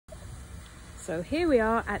So here we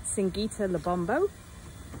are at Singita Lebombo,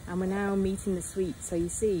 and we're now meeting the suite. So you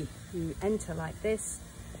see, you enter like this.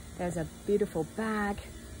 There's a beautiful bag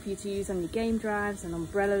for you to use on your game drives and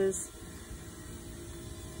umbrellas.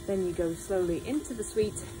 Then you go slowly into the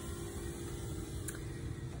suite,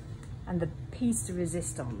 and the piece de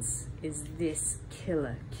resistance is this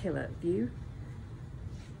killer view.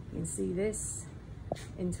 You can see this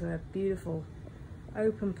into a beautiful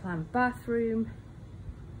open plan bathroom.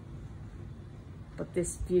 But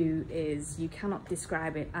this view is, you cannot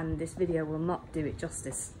describe it, and this video will not do it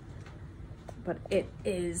justice. But it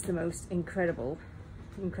is the most incredible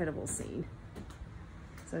scene.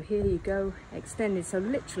 So here you go, extended, so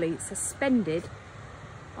literally suspended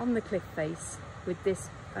on the cliff face with this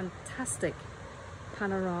fantastic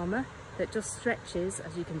panorama that just stretches,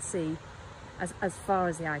 as you can see, as far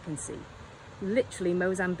as the eye can see. Literally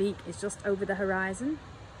Mozambique is just over the horizon.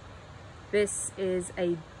 This is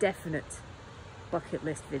a definite bucket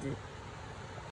list